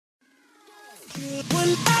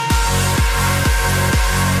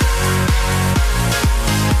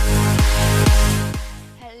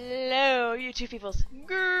Hello, you two peoples.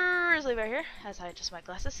 Grizzly Bear here, as I adjust my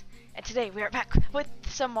glasses. And today we are back with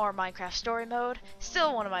some more Minecraft story mode.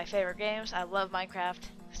 Still one of my favorite games. I love Minecraft.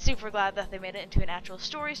 Super glad that they made it into an actual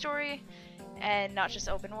story. And not just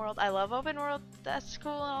open world. I love open world. That's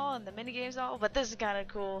cool and all, and the mini games and all. But this is kind of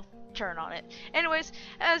cool turn on it. Anyways,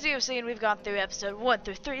 as you have seen, we've gone through episode 1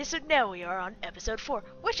 through 3. So now we are on episode 4,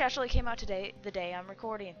 which actually came out today, the day I'm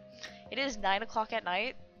recording. It is 9 o'clock at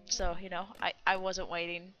night. So, you know, I wasn't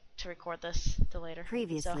waiting to record this till later.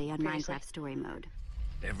 Previously on Minecraft story mode.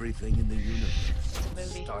 Everything in the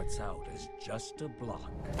universe starts out as just a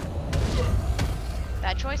block.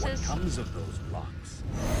 Bad choices. What comes of those blocks?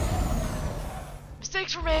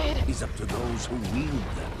 Mistakes were made. Is up to those who wield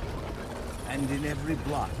them. And in every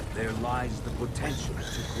block there lies the potential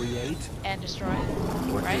to create And destroy.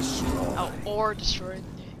 or Right? destroy. Oh, or destroy.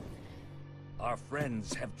 Our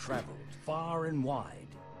friends have traveled far and wide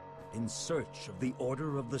in search of the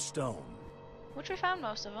Order of the Stone. Which we found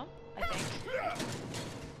most of them, I think.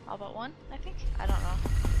 All but one, I think? I don't know.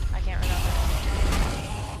 I can't remember.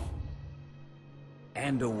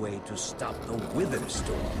 And a way to stop the Wither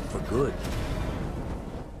Storm for good.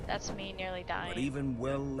 That's me nearly dying. But even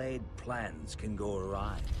well-laid plans can go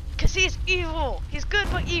awry. Cause he's evil! He's good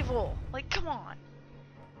but evil! Like, come on.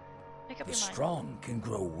 Make up The your mind. strong can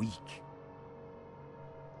grow weak.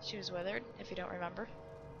 She was withered, if you don't remember.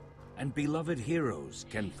 And beloved heroes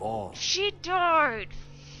can fall. She died!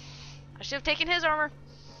 I should have taken his armor.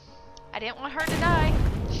 I didn't want her to die.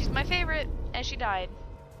 She's my favorite, and she died.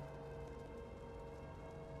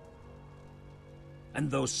 And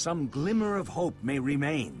though some glimmer of hope may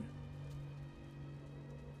remain,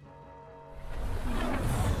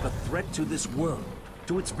 the threat to this world,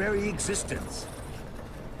 to its very existence,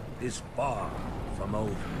 is far from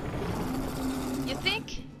over. You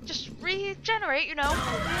think? Just regenerate, you know.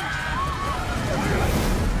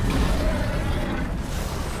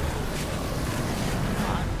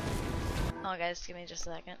 Oh, guys, give me just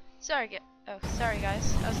a second. Sorry, sorry,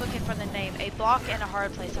 guys. I was looking for the name. A block and a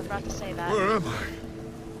hard place. I forgot to say that. Where am I?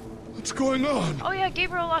 What's going on? Oh yeah,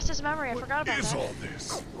 Gabriel lost his memory. I forgot about What is that. all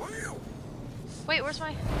this? Wait, where's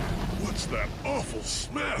my? What's that awful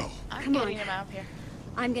smell? I'm Come getting on. him out of here.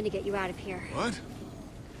 I'm gonna get you out of here. What?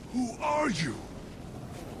 Who are you?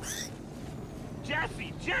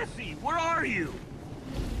 Jesse, where are you?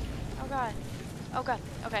 Oh god. Oh god.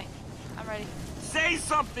 Okay, I'm ready. Say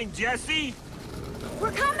something, Jesse!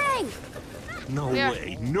 We're coming! No Yeah.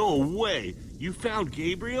 way, no way! You found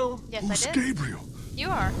Gabriel? Yes, Who's I did. Gabriel? You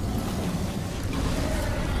are.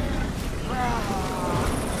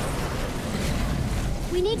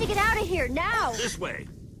 We need to get out of here now! This way.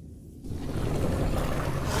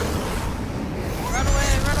 Run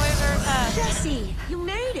away very fast. Jesse, you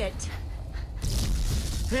made it!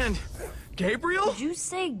 And Gabriel? Did you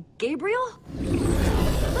say Gabriel?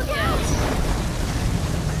 Look out!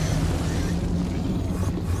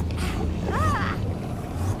 Ah!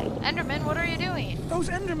 Enderman, what are you doing? Those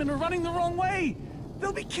Endermen are running the wrong way!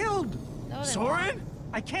 They'll be killed! No, they Soren?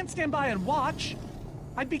 I can't stand by and watch.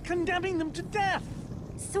 I'd be condemning them to death.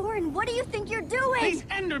 Soren, what do you think you're doing? These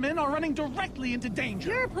Endermen are running directly into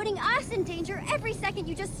danger. You're putting us in danger every second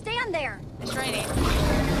you just stand there. It's raining.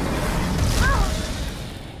 Oh!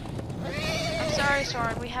 I'm sorry,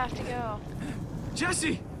 Soren. We have to go.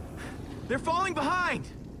 Jesse! They're falling behind!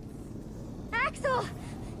 Axel,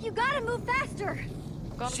 you gotta move faster.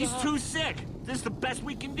 Going to She's the too sick! This is the best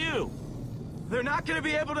we can do! They're not gonna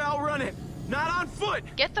be able to outrun it! Not on foot!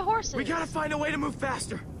 Get the horses. We gotta find a way to move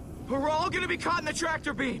faster! Or we're all gonna be caught in the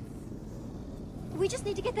tractor beam! We just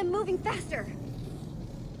need to get them moving faster.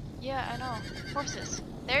 Yeah, I know. Horses.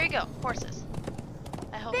 There you go. Horses.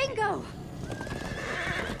 I hope. Bingo!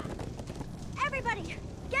 Everybody,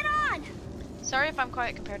 get on! Sorry if I'm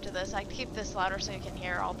quiet compared to this. I keep this louder so you can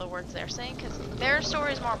hear all the words they're saying, because their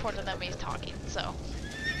story is more important than me talking. So,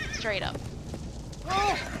 straight up.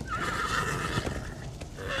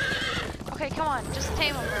 Okay, come on. Just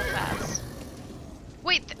tame them real fast.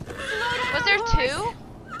 Wait, was there two?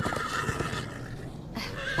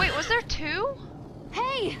 Wait, was there two?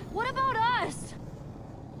 Hey, what about us?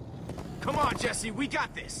 Come on, Jesse, we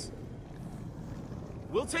got this!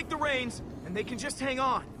 We'll take the reins, and they can just hang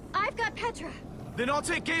on. I've got Petra. Then I'll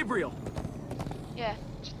take Gabriel. Yeah,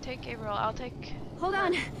 just take Gabriel. I'll take... Hold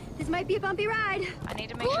on, this might be a bumpy ride. I need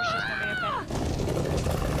to make sure she's gonna be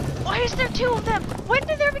okay. Why is there two of them? When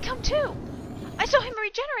did there become two? I saw him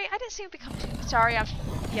regenerate. I didn't see him become two. Sorry, I'm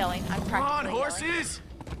yelling. I'm Come on, practically yelling. horses!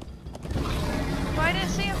 Why didn't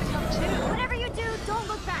I see him become two? Whatever you do, don't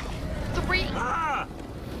look back. 3 Ah!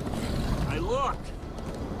 I looked.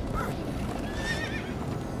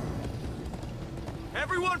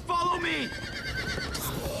 Everyone follow me!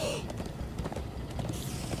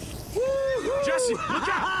 Jesse, look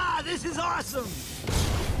out! This is awesome!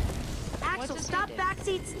 Axel, does he stop do?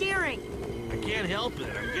 backseat steering. I can't help it.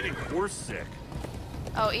 I'm getting horse sick.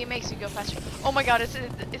 Oh, E makes you go faster. Oh my god, it's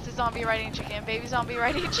a zombie riding chicken. Baby zombie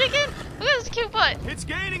riding chicken. Look at this cute butt. It's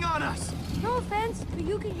gaining on us! No offense, but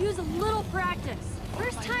you could use a little practice.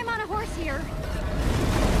 First time on a horse here.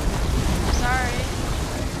 Sorry.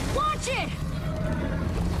 Watch it!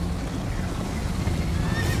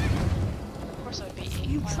 Of course it would be E.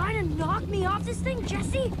 You Why trying to knock me off this thing,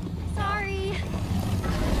 Jesse? Sorry.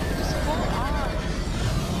 not? Just hold on.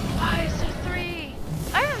 Why is there 3?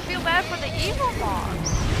 I even feel bad for the evil mobs.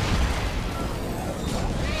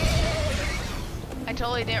 I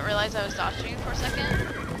totally didn't realize I was dodging for a second.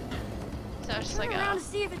 So I was just Turn like, around oh. to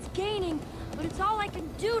see if it's gaining, but it's all I can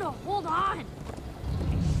do to hold on.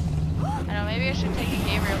 I know, maybe I should take a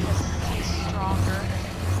Gabriel because he's stronger.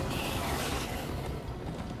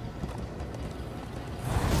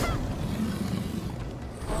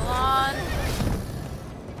 Hold on.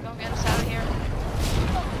 Go get us out of here.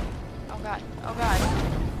 Oh god. Oh god.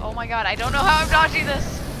 Oh my god. I don't know how I'm dodging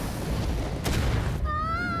this. Oh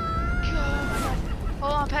my god.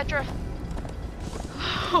 Hold on, Petra.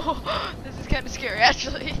 This is kind of scary,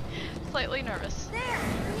 actually. Slightly nervous. There,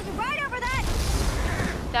 we need to ride over that.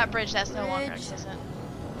 That bridge that's no longer Bridge. existent.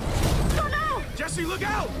 Oh no! Jesse, look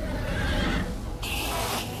out!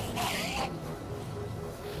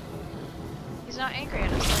 He's not angry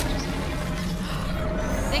at us.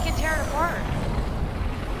 They can tear it apart.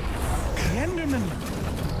 The Enderman!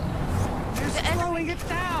 They're The Enderman. slowing it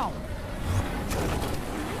down!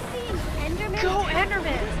 Seeing Enderman? Go, attack the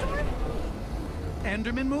Enderman. storm?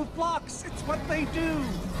 Endermen move blocks. It's what they do.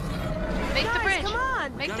 Make the Guys, bridge. come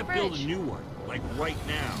on. Make the Gotta build a bridge. new one, like right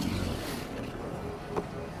now.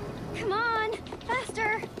 Come on,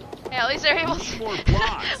 faster. Yeah, at least they're able We need to. more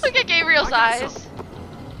blocks. Look at Gabriel's I got eyes.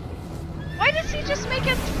 Why does he just make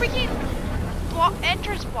a freaking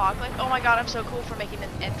entrance block? Like, oh my god, I'm so cool for making an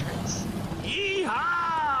entrance.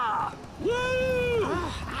 Yeehaw! Woo!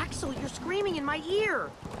 Axel, you're screaming in my ear.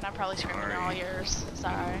 And I'm probably screaming in all yours.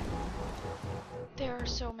 Sorry. There are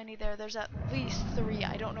so many there. There's at least 3.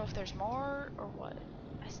 I don't know if there's more or what.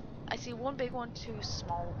 I see 1 big one, 2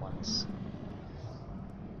 small ones.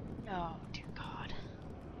 Oh, dear God.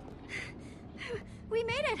 We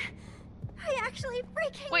made it. I actually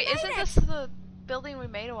freaking Wait, made isn't it. this the building we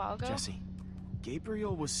made a while ago? Jesse,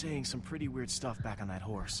 Gabriel was saying some pretty weird stuff back on that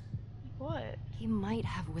horse. What? He might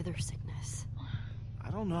have wither sickness. I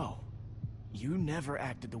don't know. You never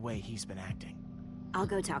acted the way he's been acting. I'll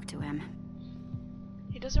go talk to him.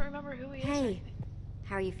 He doesn't remember who he is. or Hey, anything.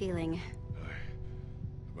 how are you feeling?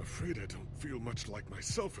 I'm afraid I don't feel much like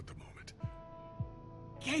myself at the moment.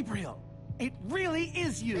 Gabriel, it really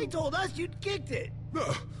is you. They told us you'd kicked it.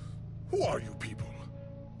 Who are you people?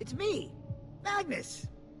 It's me, Magnus.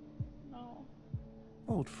 Oh.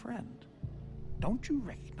 Old friend, don't you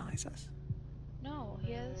recognize us? No,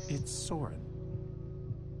 he is. It's Soren.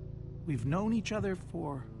 We've known each other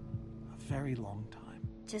for a very long time.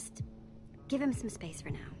 Just give him some space for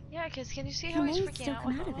now. Yeah, because can you see He how he's may freaking still out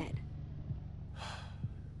come with out of all- it.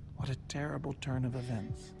 What a terrible turn of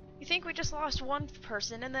events. You think we just lost one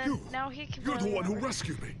person and then You. now he can You're the barely one who remember.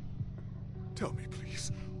 rescued me. Tell me,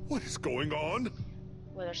 please, what is going on?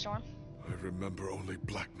 Witherstorm? I remember only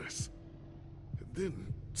blackness. And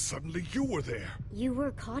then, suddenly you were there. You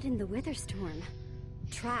were caught in the wither storm.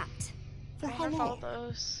 Trapped. For I how wonder if all long? of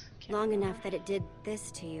those can't Long remember. enough that it did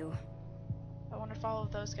this to you. I wonder if all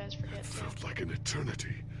of those guys forget It too. felt like an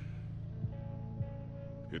eternity.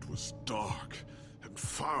 It was dark and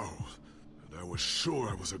foul, and I was sure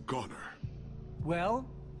I was a goner. Well,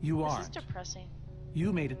 you This is aren't. depressing.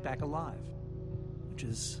 You made it back alive, which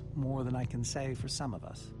is more than I can say for some of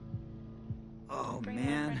us. Oh Bring it up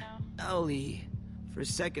right man, now. Ellie. For a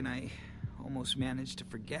second, I almost managed to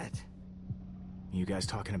forget. You guys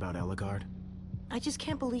talking about Eligard? I just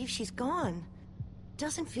can't believe she's gone.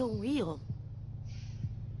 Doesn't feel real.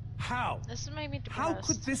 How? This has made me depressed. How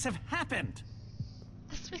could this have happened?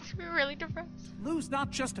 This makes me really depressed. Lou's not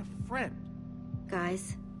just a friend.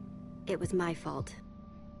 Guys, it was my fault.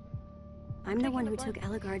 I'm the taking one the who blame. took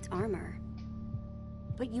Eligard's armor.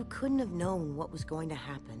 But you couldn't have known what was going to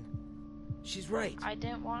happen. She's right. I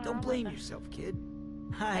didn't want Don't her blame armor. yourself, kid.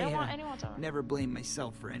 I don't want anyone's armor. never blame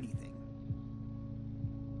myself for anything.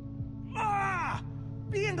 Ah!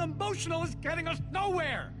 Being emotional is getting us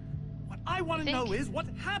nowhere! What I want to know is what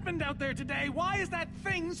happened out there today. Why is that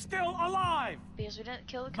thing still alive? Because we didn't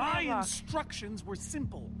kill the My command block. instructions were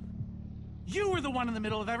simple. You were the one in the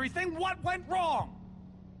middle of everything. What went wrong?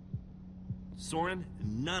 Soren,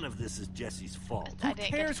 none of this is Jesse's fault. I Who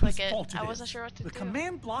didn't get cares to click whose it. fault it I is? wasn't sure what to The do.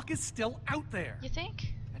 command block is still out there. You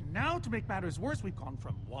think? And now, to make matters worse, we've gone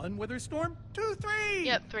from 1 wither storm to 3.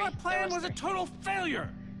 Yep, 3. Our plan There was was a 3. total failure.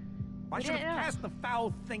 I We should didn't have know. cast the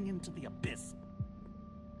foul thing into the abyss.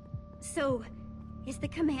 So, is the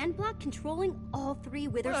command block controlling all 3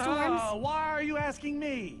 wither storms? Oh, why are you asking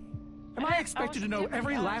me? Am I expected to know wasn't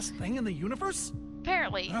every giving last thing in the universe?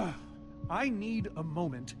 Apparently. I need a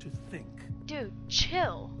moment to think. Dude,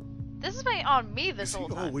 chill. This has been on me this Is he whole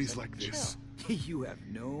time. always so like chill. this? You have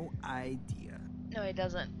no idea. No, he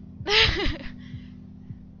doesn't.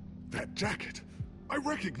 That jacket. I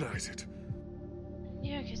recognize it.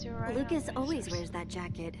 Yeah, because you were right. Lucas always wears that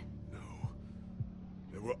jacket. No.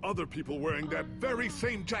 There were other people wearing that very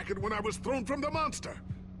same jacket when I was thrown from the monster.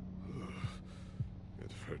 Ugh.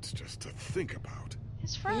 It hurts just to think about.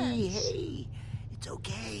 His friends. Hey, it's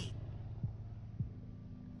okay.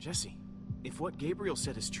 Jesse, if what Gabriel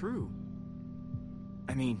said is true,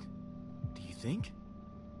 I mean, do you think?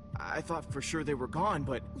 I thought for sure they were gone,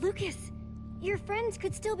 but Lucas, your friends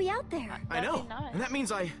could still be out there. I know. That'd be nice. And that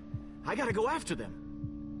means I gotta go after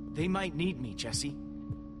them. They might need me, Jesse.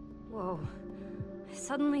 Whoa. I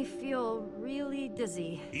suddenly feel really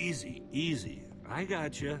dizzy. Easy, easy. I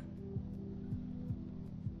got you.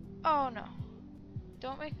 Oh no.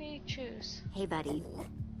 Don't make me choose. Hey, buddy.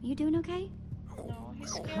 You doing okay? No,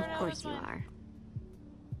 he's scared Of out of course his you mind. are.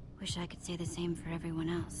 Wish I could say the same for everyone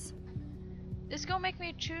else. It's gonna make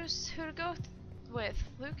me choose who to go with,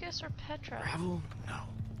 Lucas or Petra. Gravel? No.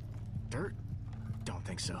 Dirt? Don't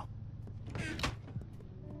think so.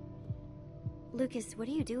 Lucas, what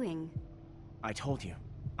are you doing? I told you.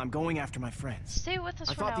 I'm going after my friends. Stay with us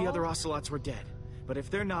I for thought now. the other ocelots were dead, but if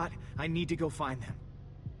they're not, I need to go find them.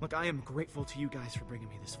 Look, I am grateful to you guys for bringing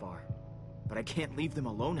me this far, but I can't leave them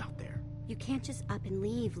alone out there. You can't just up and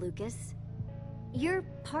leave, Lucas. You're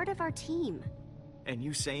part of our team. And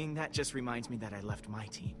you saying that just reminds me that I left my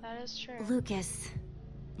team. That is true. Lucas.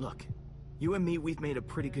 Look, you and me, we've made a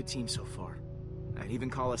pretty good team so far. I'd even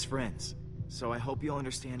call us friends. So I hope you'll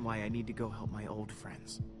understand why I need to go help my old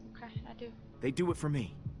friends. Okay, I do. They do it for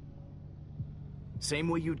me. Same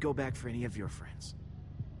way you'd go back for any of your friends.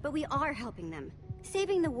 But we are helping them.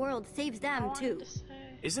 Saving the world saves I them, wanted too. to say,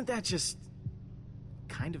 Isn't that just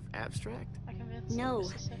kind of abstract? I convinced No.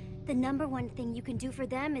 Lucas to say. The #1 thing you can do for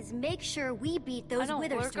them is make sure we beat I those know,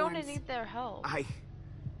 wither we're storms. going to need their help. I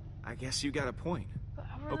guess you got a point. But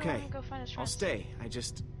I really Okay, want to go find his I'll friends. stay. I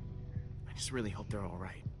just really hope they're all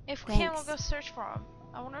right. If we can, we'll Thanks. go search for him.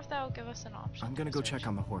 I wonder if that will give us an option. I'm gonna to go search. check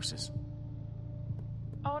on the horses.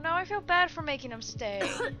 Oh, now I feel bad for making him stay.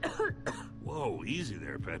 Whoa, easy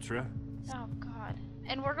there, Petra. Oh god.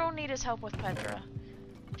 And we're gonna need his help with Petra.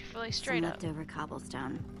 Really Some straight up. leftover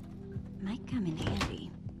cobblestone. Might come in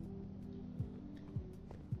handy.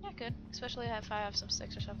 Yeah, good. Especially if I have some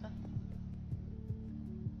sticks or something.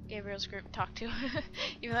 Gabriel's group talk to.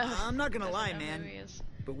 Even though I'm not gonna doesn't lie, know who man. he is.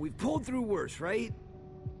 But we've pulled through worse, right?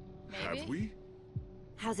 Maybe? Have we?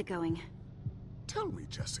 How's it going? Tell me,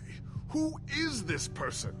 Jesse, who is this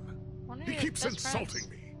person? One of He your keeps best insulting friends.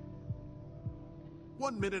 me.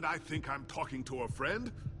 One minute I think I'm talking to a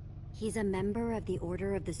friend. He's a member of the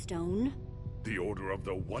Order of the Stone? The Order of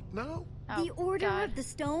the what now? Oh, The Order God. of the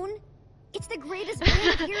Stone? It's the greatest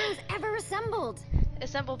band of heroes ever assembled!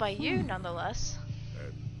 Assembled by you, nonetheless.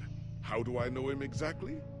 And how do I know him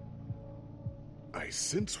exactly? I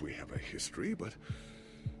sense we have a history, but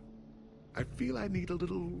I feel I need a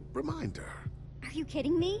little reminder. Are you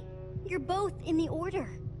kidding me? You're both in the Order.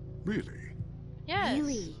 Really? Yes.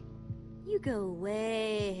 Really? You go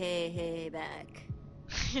way back.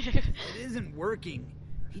 It isn't working.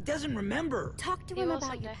 He doesn't remember. Talk to He him will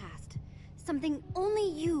about your someday. past. Something only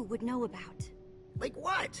you would know about. Like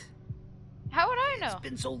what? How would I know? It's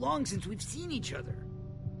been so long since we've seen each other.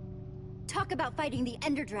 Talk about fighting the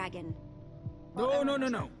Ender Dragon.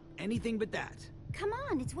 No. Anything but that. Come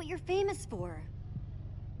on, it's what you're famous for.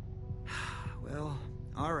 Well,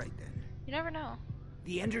 alright then. You never know.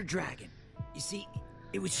 The Ender Dragon. You see,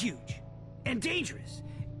 it was huge. And dangerous.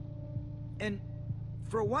 And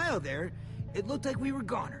for a while there, it looked like we were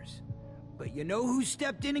goners. But you know who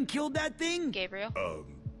stepped in and killed that thing? Gabriel.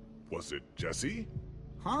 Was it Jesse?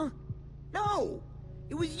 Huh? No!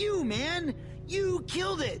 It was you, man! You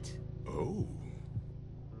killed it! Oh.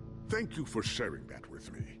 Thank you for sharing that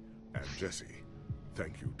with me. And Jesse,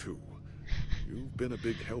 thank you too. You've been a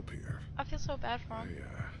big help here. I feel so bad for him.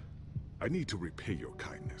 I need to repay your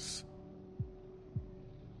kindness.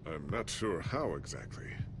 I'm not sure how exactly.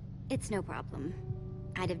 It's no problem.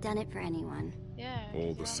 I'd have done it for anyone. Yeah.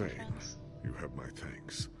 All the you're my same, friends. you have my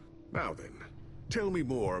thanks. Now then, tell me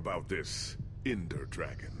more about this Ender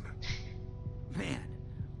Dragon. Man,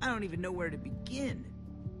 I don't even know where to begin.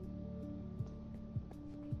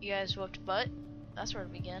 You guys whooped butt? That's where to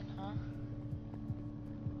begin, huh?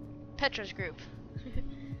 Petra's group.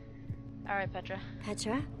 Alright, Petra.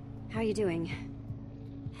 Petra, how are you doing?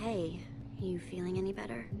 Hey, you feeling any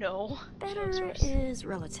better? No. Better Sounds worse. is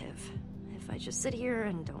relative. If I just sit here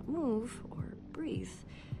and don't move or breathe,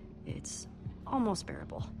 it's almost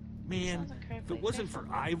bearable. Man, Sounds like if it wasn't for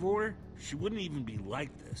Ivor, she wouldn't even be like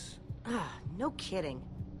this. Ah, no kidding.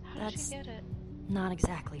 How did That's she get it? not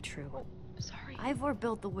exactly true. Sorry. Ivor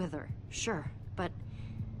built the Wither, sure, but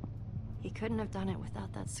he couldn't have done it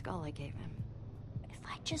without that skull I gave him. If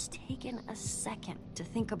I'd just taken a second to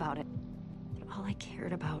think about it, but all I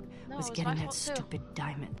cared about No, was it was getting my that fault too. stupid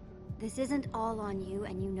diamond. This isn't all on you,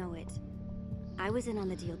 and you know it. I was in on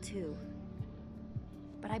the deal too.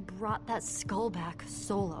 But I brought that skull back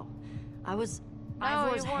solo. I was No,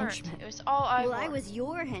 Ivor's you weren't. henchman. It was all Ivor. Well, I was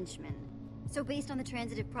your henchman. So based on the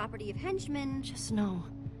transitive property of henchman, Just know,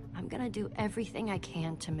 I'm gonna do everything I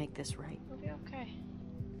can to make this right. It'll be okay.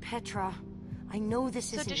 Petra, I know this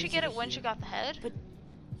So isn't did she easy get to it when hear, she got the head? But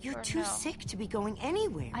you're Or too no? sick to be going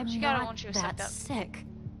anywhere. I'm She got it not when she was that sucked up. sick.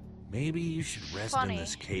 Maybe you should rest Funny. in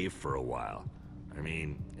this cave for a while. I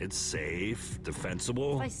mean, it's safe,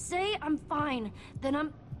 defensible. If I say I'm fine, then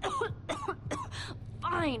I'm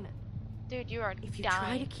fine. Dude, you are If you try to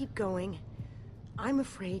dying. keep going, I'm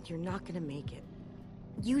afraid you're not gonna make it.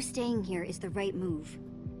 you staying here is the right move.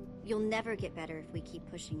 You'll never get better if we keep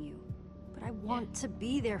pushing you. But I want to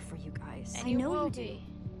be there for you guys. And I you know will you do. be.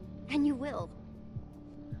 And you will.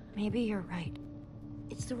 Maybe you're right.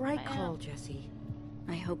 It's the right I call, am. Jessie.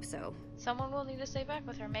 I hope so. Someone will need to stay back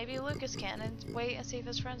with her. Maybe Lucas can and wait and see if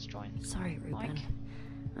his friends join. Sorry, Ruben. Oink.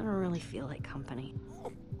 I don't really feel like company.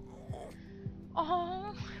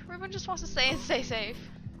 Oh, Ruben just wants to stay and stay safe.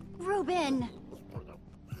 Ruben!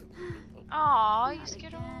 Aw, you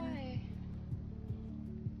scared him away.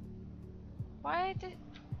 Why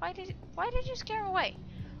did you scare him away?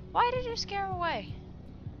 Why did you scare him away?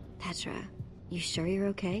 Petra, you sure you're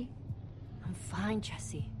okay? I'm fine,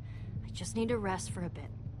 Jesse. I just need to rest for a bit.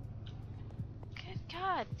 Good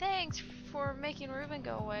God, thanks for making Ruben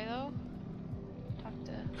go away though. Talk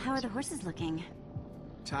to. How are the horses looking?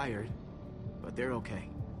 Tired, but they're okay.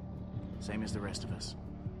 Same as the rest of us.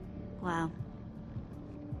 Well,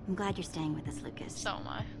 I'm glad you're staying with us, Lucas. So am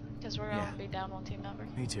I, because we're gonna Yeah. be down one team member.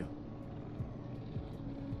 Me too.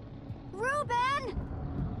 Ruben!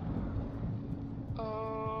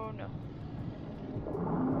 Oh no.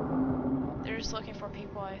 They're just looking for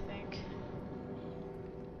people, I think.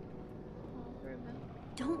 Oh, Ruben.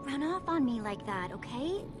 Don't run off on me like that,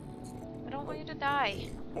 okay? I don't want you to die.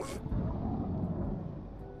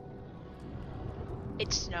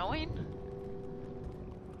 It's snowing?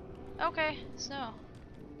 Okay, snow.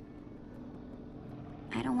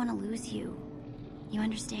 I don't want to lose you. You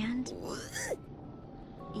understand?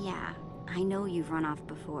 Yeah, I know you've run off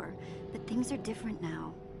before, but things are different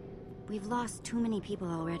now. We've lost too many people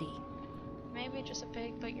already. Maybe just a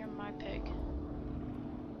pig, but you're my pig.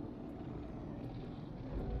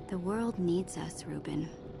 The world needs us, Ruben.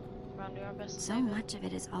 We're gonna do our best to So save it. much of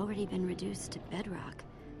it has already been reduced to bedrock.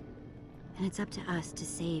 And it's up to us to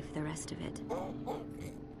save the rest of it.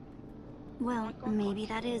 Well, maybe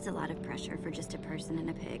that is a lot of pressure for just a person and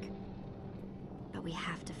a pig. But we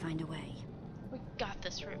have to find a way. We got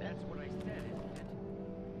this, Ruben. That's what I said, isn't it?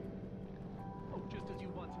 Oh, just as you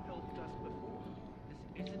once helped us before.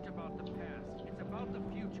 This isn't about the past, it's about the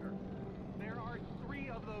future. There are 3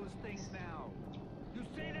 of those things now. You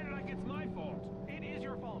say that like it's my fault. It is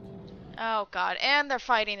your fault. Oh god, and they're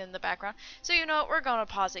fighting in the background. So you know what, we're gonna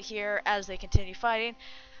pause it here as they continue fighting.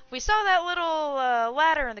 We saw that little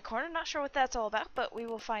ladder in the corner, not sure what that's all about, but we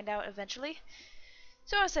will find out eventually.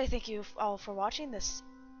 So I say thank you all for watching this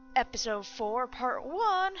episode 4, part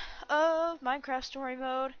 1 of Minecraft Story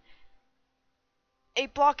Mode. A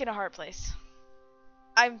block in a hard place.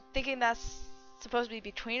 I'm thinking that's supposed to be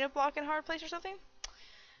between a block and a hard place or something.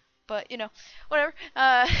 But, you know, whatever.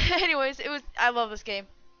 Anyways, I love this game.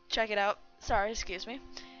 Check it out. Sorry, excuse me.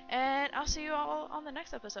 And I'll see you all on the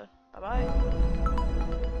next episode. Bye-bye.